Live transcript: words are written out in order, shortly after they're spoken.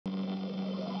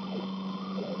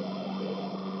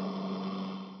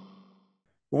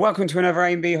Welcome to another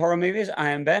A&B Horror Movies. I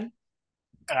am Ben.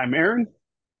 I'm Aaron.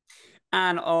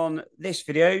 And on this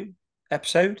video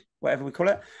episode, whatever we call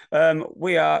it,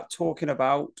 we are talking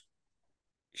about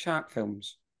shark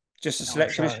films. Just a Oh,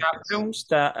 selection of shark sharks. films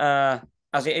that,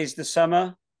 as it is the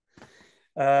summer,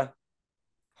 uh,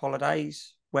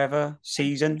 holidays, weather,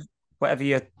 season, whatever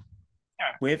you're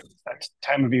Yeah, with, that's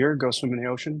time of year. Go swim in the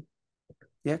ocean.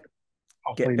 yeah, get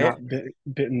Hopefully bit. not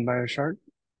bitten by a shark.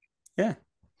 Yeah.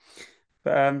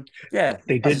 But yeah,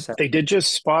 They as I did. said, They did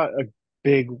just spot a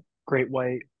big great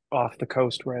white off the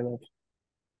coast where I live.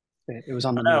 It was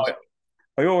on the I know. news.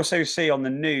 I also see on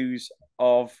the news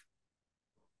of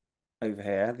over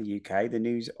here, the UK, the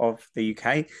news of the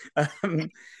UK,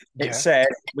 it Yeah. said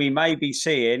we may be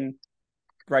seeing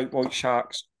great white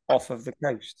sharks off of the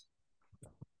coast.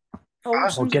 Well,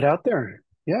 Awesome. get out there.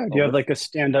 Yeah. Do you have Oh, like a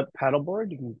stand-up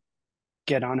paddleboard? You can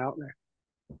get on out there.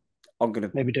 I'm gonna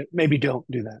Maybe don't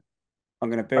do that. I'm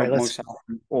gonna All right. build Let's. myself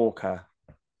an orca.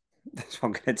 That's what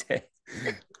I'm gonna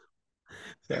do.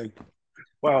 So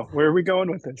Wow. Where are we going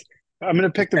with this? I'm gonna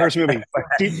pick the first movie.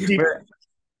 we're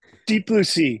Deep Blue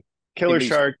Sea. Killer Lucy.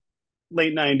 Shark.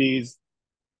 Late '90s.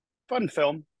 Fun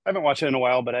film. I haven't watched it in a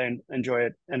while, but I enjoy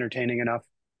it. Entertaining enough.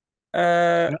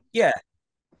 Yeah,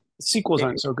 Sequels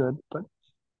aren't it, so good, but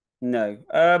no.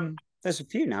 There's a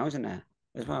few now, isn't there,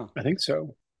 as well? I think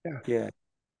so. Yeah. Yeah.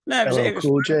 No, LL it was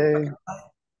Cool fun. J,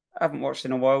 I haven't watched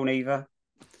in a while neither.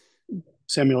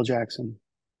 Samuel Jackson.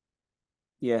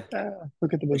 Yeah,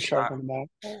 Look at the the big shark shark on the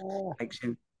back. takes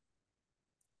him.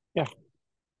 Yeah.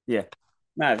 Yeah.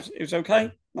 No, it was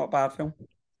okay. Not a bad film.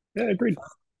 Yeah, agreed.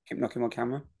 Keep knocking my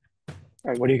camera. All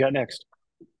right, what do you got next?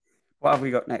 What have we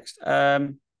got next?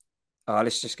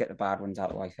 Let's just get the bad ones out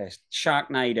of the way first.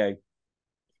 Sharknado.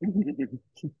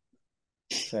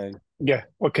 So Yeah,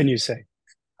 what can you say?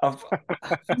 I've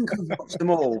I think I've watched them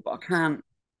all, but I can't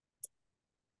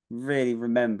really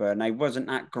remember, and they wasn't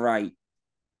that great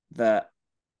that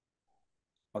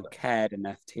I cared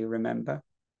enough to remember.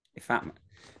 If that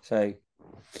so,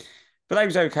 but they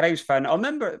was okay. They was fun. I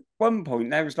remember at one point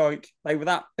there was like they were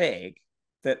that big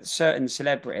that certain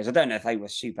celebrities. I don't know if they were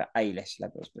super A-list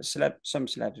celebrities, but some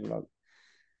celebs were like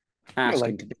Yeah,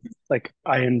 asking to be. like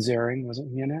Ian Ziering,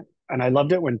 wasn't he in it? And I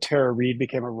loved it when Tara Reid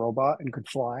became a robot and could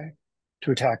fly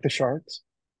to attack the sharks.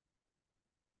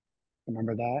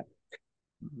 Remember that?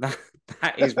 That,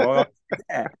 that is why.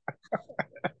 Yeah,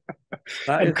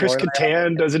 that And is Chris why.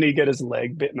 Kattan, doesn't he get his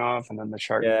leg bitten off and then the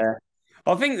shark? Yeah,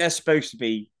 I think they're supposed to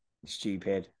be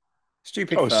stupid,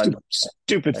 stupid Oh, fun.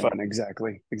 stupid So, fun.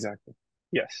 Exactly. Exactly.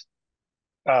 Yes.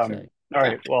 so All right.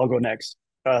 that. Well, I'll go next.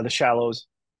 The Shallows.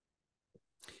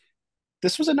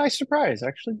 This was a nice surprise. I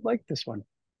actually liked this one.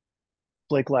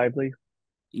 Blake Lively.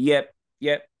 Yep,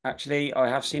 yep. Actually, I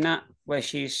have seen that where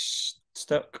she's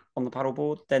stuck on the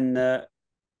paddleboard. Then,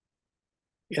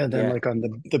 Yeah, then yeah, like on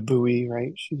the buoy,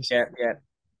 right? She's yeah, yeah.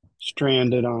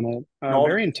 stranded on it. Nod,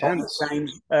 Very nod intense.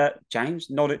 at James,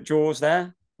 nod at Jaws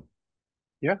there.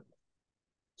 Yeah,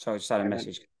 So I just had I a haven't.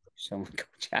 message. Someone called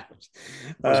James.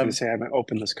 I was gonna Um, say I haven't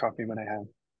opened this copy, but I have.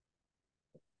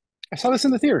 I saw this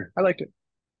in the theater. I liked it.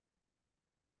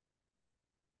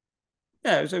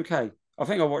 yeah, it was okay. I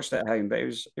think I watched it at home, but it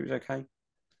was okay.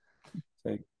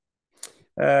 So,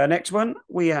 next one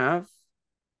we have.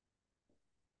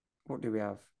 What do we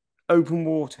have? Open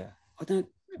water. I don't.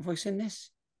 Have I seen this?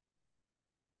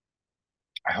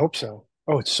 I hope so.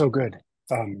 Oh, it's so good.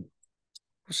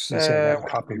 What's, Let me see. I got a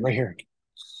copy right here.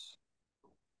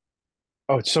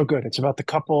 Oh, it's so good. It's about the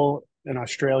couple in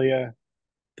Australia.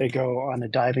 They go on a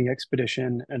diving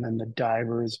expedition, and then the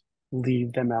divers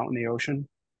leave them out in the ocean.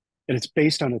 And it's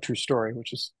based on a true story,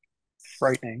 which is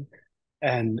frightening.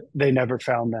 And they never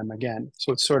found them again.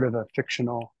 So it's sort of a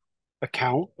fictional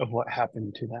account of what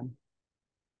happened to them.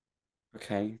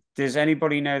 Okay. Does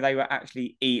anybody know they were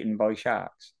actually eaten by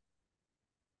sharks?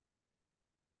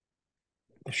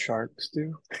 The sharks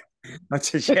do.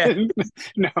 That's just, yeah.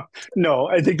 No, no,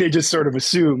 I think they just sort of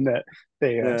assume that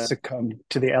they Yeah. succumb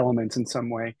to the elements in some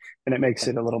way, and it makes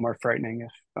it a little more frightening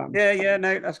if Yeah, yeah,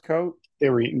 no, that's cool. they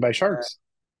were eaten by Uh, sharks.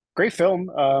 Great film.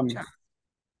 yeah,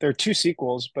 There are two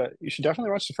sequels, but you should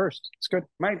definitely watch the first. It's good.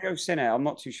 maybe I've seen it. I'm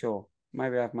not too sure.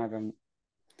 Maybe I've, maybe I'm,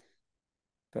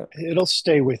 but It'll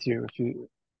stay with you if you.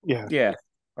 Yeah, yeah,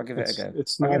 I'll give it a it's go.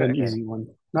 it's I'll give not it a an go. easy one.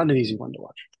 Not an easy one to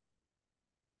watch.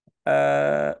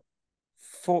 Uh,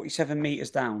 47 meters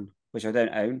down, which I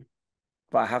don't own,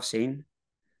 but I have seen.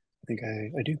 I think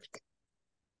I do.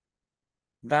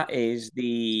 That is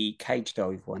the cage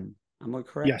dive one. Am I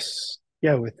correct? Yes.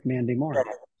 Yeah, with Mandy Yeah. Moore.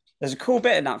 There's a cool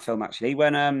bit in that film actually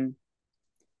when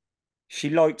she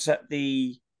lights up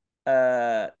the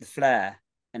flare.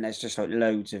 and there's just like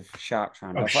loads of sharks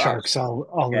around. Oh, I thought that was sharks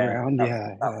all yeah, around.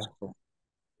 Yeah, that yeah. was cool.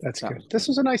 That's That good. was This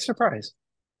was a nice surprise.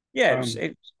 yeah, Um,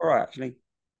 it was all right actually.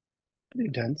 Pretty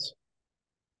intense.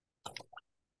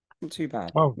 Not too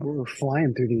bad. Oh, Not we're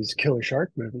flying through these killer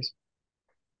shark movies.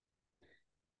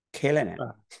 killing it.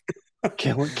 Uh,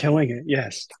 killing it.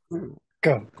 Yes. We'll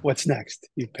Go. What's next?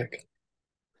 You pick.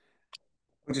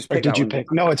 just Or pick did that you one.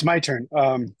 pick? No, it's my turn.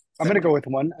 I'm going to go with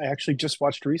one I actually just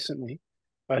watched recently,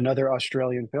 another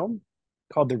Australian film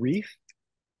called The Reef.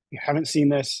 You haven't seen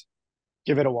this,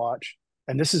 give it a watch.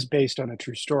 And this is based on a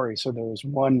true story. So there was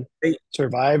one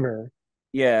survivor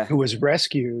Yeah, who was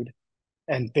rescued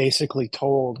and basically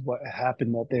told what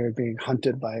happened, that they were being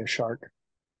hunted by a shark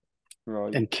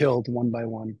right. and killed one by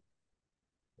one.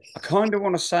 I kind of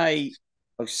want to say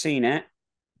I've seen it,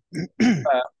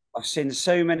 but I've seen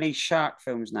so many shark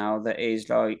films now that is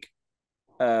like,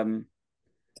 um,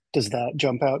 Does that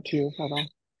jump out to you at all?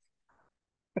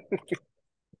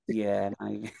 yeah,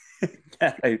 no,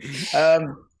 no.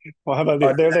 Um, Well, how about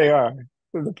I, there they are,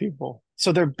 the people.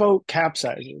 So their boat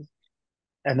capsizes,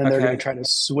 and then they're going to okay, try to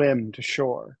swim to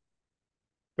shore.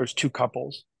 There's two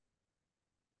couples,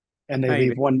 and they maybe,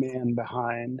 leave one man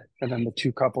behind, and then the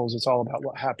two couples, it's all about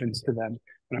what happens to them.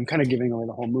 And I'm kind of giving away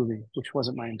the whole movie, which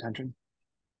wasn't my intention.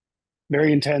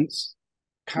 Very intense,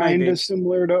 kind maybe, of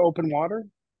similar to Open Water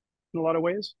in a lot of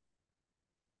ways.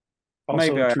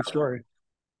 Also maybe a I, true story.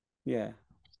 yeah,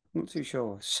 not too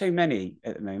sure. So many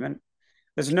at the moment.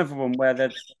 There's another one where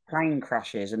the plane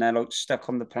crashes and they're like stuck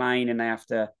on the plane and they have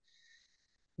to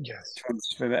Yes. try and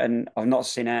swim it. And I've not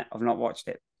seen it, I've not watched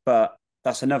it, but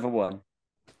that's another one.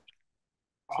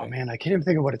 Oh So man, I can't even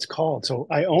think of what it's called. So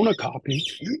I own a copy.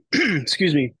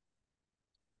 Excuse me.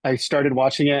 I started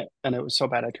watching it and it was so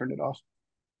bad I turned it off.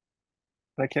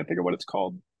 But I can't think of what it's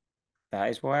called. that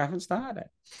is why I haven't started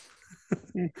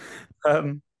Hmm.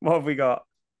 it. What have we got?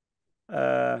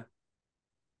 Uh,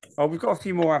 oh, we've got a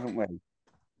few more, haven't we?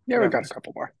 Yeah, We we got haven't. a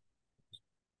couple more.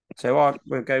 So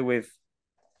we'll go with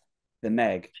the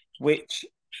Meg, which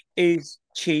is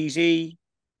cheesy,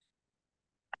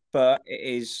 but it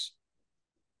is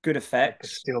good Like the effects.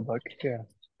 Steelbook. Yeah. Is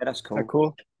Yeah, that's that cool.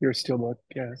 cool? You're a Steelbook.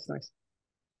 Yeah, that's nice.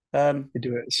 Um, They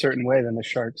do it a certain way, then the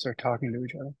sharks are talking to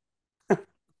each other.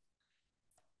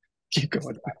 Keep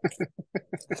going.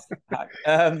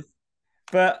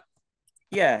 but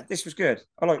yeah, this was good.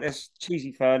 I like this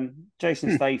cheesy fun. Jason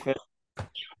Hmm. Statham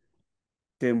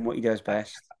doing what he does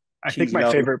best. I think Cheesy my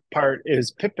love. favorite part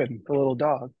is Pippin, the little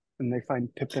dog, and they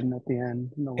find Pippin at the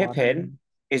end in the water. Pippin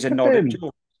is a nod at Pippin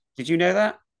Jaws. Did you know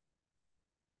that?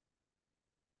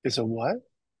 is a what?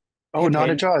 Oh, not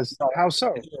a Pippin, Jaws. nod How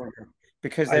at so? Jaws.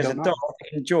 Because I there's a don't dog know.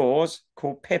 in Jaws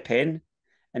called Pippin,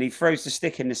 and he throws the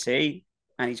stick in the sea,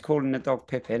 and he's calling the dog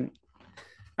Pippin.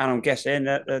 And I'm guessing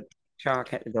that the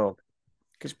shark ate the dog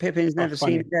because Pippin's How never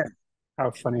seen funny. again.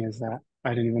 How funny is that?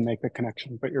 I didn't even make the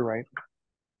connection, but you're right.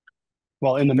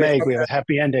 Well, in the But it's Meg, like we have a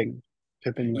happy ending.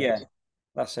 Pippin yeah, lives.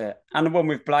 that's it. And the one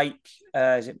with Blake,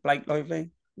 is it Blake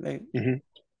Lively? Hmm.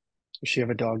 Does she have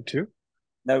a dog too?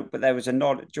 No, but there was a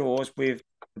nod at Jaws with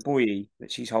the buoy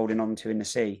that she's holding on to in the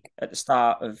sea at the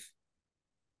start of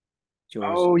Jaws.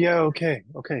 Oh, yeah. Okay.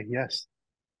 Okay. Yes.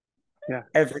 Yeah.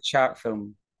 Every shark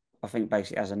film, I think,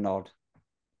 basically has a nod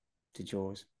to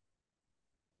Jaws.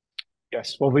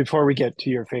 Yes. Well, before we get to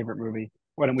your favorite movie,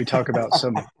 why don't we talk about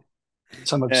some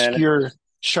Yeah, obscure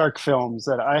shark films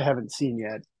that I haven't seen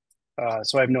yet?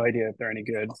 So I have no idea if they're any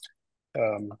good.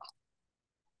 Um,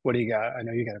 what do you got? I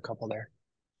know you got a couple there.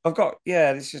 I've got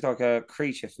this is like a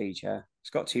creature feature. It's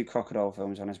got two crocodile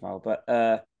films on as well, but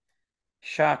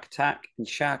Shark Attack and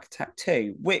Shark Attack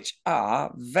 2, which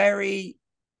are very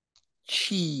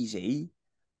cheesy,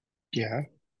 Yeah,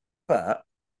 but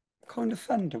kind of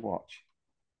fun to watch.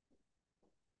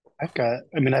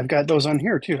 I've got those on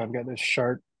here too. I've got this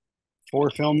Shark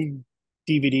 4 film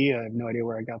DVD. I have no idea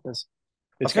where I got this.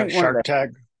 I It's got think one of Shark them, Attack.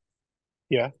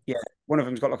 Yeah. yeah, one of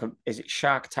them's got like is it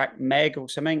Shark Attack Meg or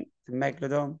something? The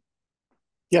Megalodon.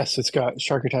 Yes, it's got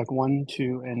Shark Attack 1,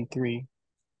 2, and 3.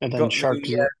 And then Got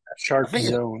the, I Shark think,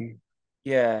 Zone.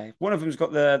 yeah, one of them's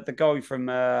got the guy from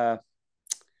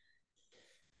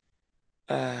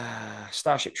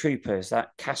Starship Troopers,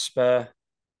 that Casper,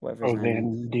 whatever his Oh, name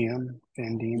is.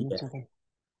 Van Diem or Yeah, something.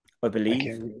 I I believe.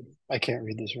 can't read. I can't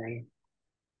read this writing.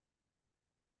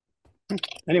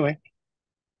 Anyway,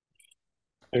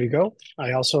 there you go.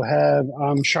 I also have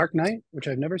Shark Night, which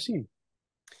I've never seen.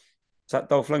 Is that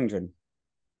Dolph Lundgren?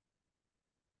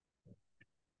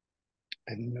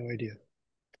 I have no idea.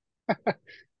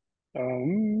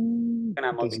 And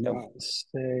that It might does be Dolph. not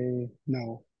say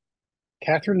no.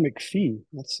 Catherine McPhee.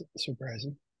 That's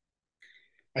surprising.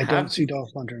 I don't Have see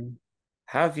Dolph Lundgren.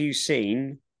 Have you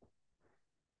seen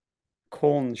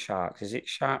corn sharks? Is it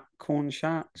corn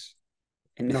sharks?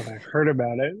 In No, but I've heard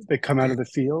about it. They come out of the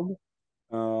field.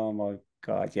 oh my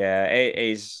God, yeah, it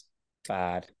is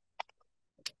bad.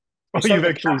 Oh, It's like you've the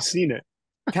actually seen it.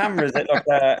 cameras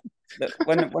that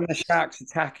when the shark's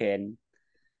attacking,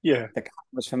 Yeah. the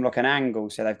camera's from like an angle,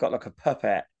 so they've got like a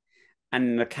puppet,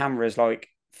 and the camera's like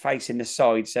facing the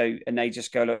side, so and they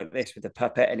just go like this with the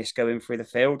puppet, and it's going through the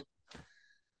field.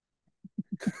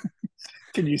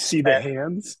 Can you see the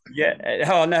hands? Yeah.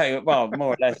 Oh no. Well,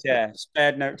 more or less, yeah.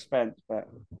 Spared no expense, but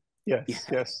yeah. Yes,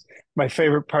 yes. My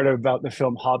favorite part about the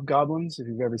film Hobgoblins, if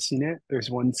you've ever seen it, there's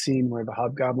one scene where the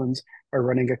hobgoblins are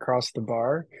running across the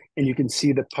bar, and you can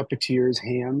see the puppeteer's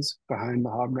hands behind the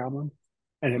hobgoblin.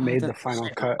 And it Oh, made the final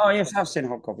cut. oh yes, I've seen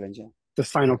Hobgoblins. Yeah. The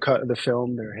final cut of the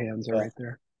film, their hands are Yeah. right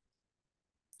there.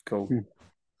 Cool. Hmm.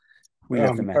 We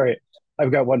love the All men. right.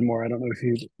 I've got one more. I don't know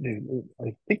if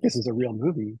I think this is a real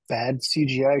movie. Bad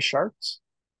CGI Sharks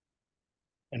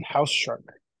and House Shark.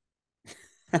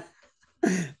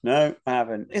 No, I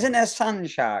haven't. Isn't there Sand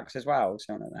Sharks as well?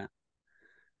 Something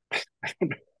like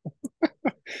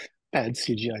Bad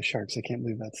CGI Sharks. I can't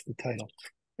believe that's the title.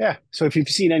 Yeah. So if you've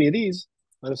seen any of these,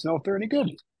 let us know if they're any good.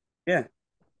 that. Yeah.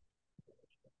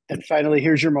 And finally,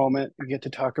 here's your moment. You get to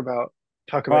talk about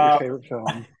your Well, favorite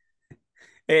film.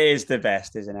 it is the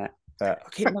best, isn't it? But I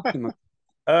keep knocking my.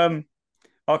 Um,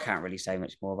 I can't really say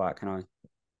much more about it, can I?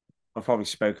 I've probably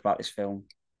spoke about this film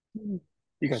You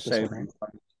got this so one many right.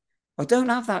 times. I don't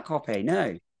have that copy.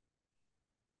 No.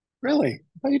 Really?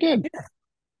 Oh, you did. Yeah.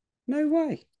 No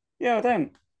way. Yeah, I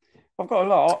don't. I've got a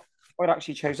lot. I'd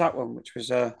actually chose that one, which was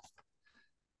And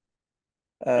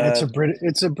uh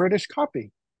it's a British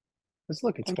copy. Let's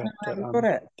look. It's oh, no, got I haven't got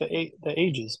it. the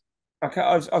ages.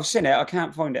 I've seen it. I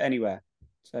can't find it anywhere.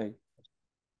 So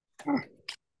Huh.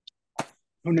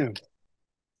 Oh no.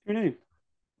 who knew?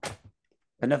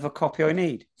 Another copy I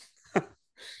need.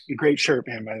 Great shirt,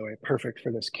 man, by the way. Perfect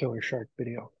for this killer shark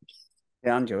video.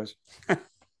 Yeah, and yours.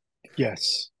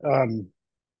 Yes.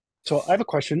 So I have a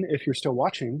question. If you're still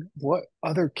watching, what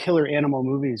other killer animal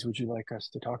movies would you like us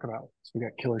to talk about? So we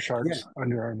got killer Yeah. sharks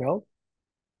under our belt,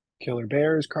 killer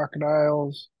bears,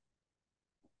 crocodiles,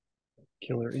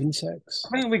 killer I insects.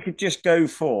 think we could just go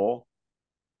for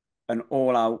an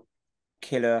all-out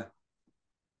killer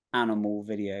animal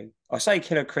video. I say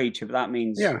killer creature, but that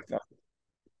means Yeah,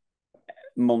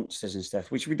 monsters and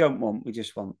stuff, which we don't want. We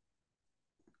just want.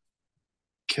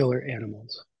 killer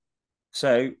animals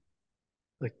So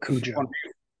like if you want Cujo.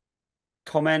 to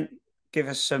comment, give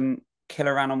us some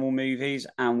killer animal movies,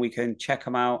 and we can check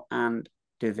them out and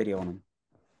do a video on them.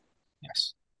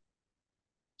 Yes.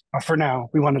 For now,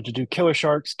 we wanted to do killer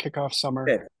sharks, kick off summer,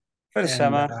 Good. For the and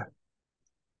summer,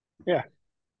 yeah.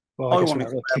 Well, I I guess we're wanted not to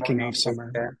really wear my kicking new off book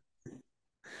summer, there.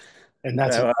 and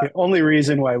that's So the only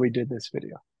reason why we did this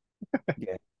video.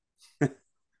 yeah.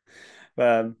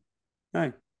 But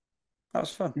no, that was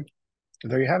fun. So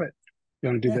there you have it. You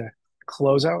want to do Yeah. the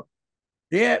closeout?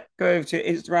 Yeah, go over to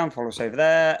Instagram, follow us over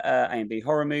there, A&B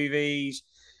Horror Movies.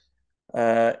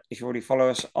 If you already follow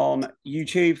us on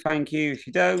YouTube, thank you. If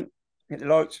you don't, hit the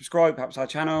like, subscribe, perhaps our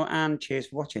channel, and cheers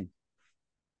for watching.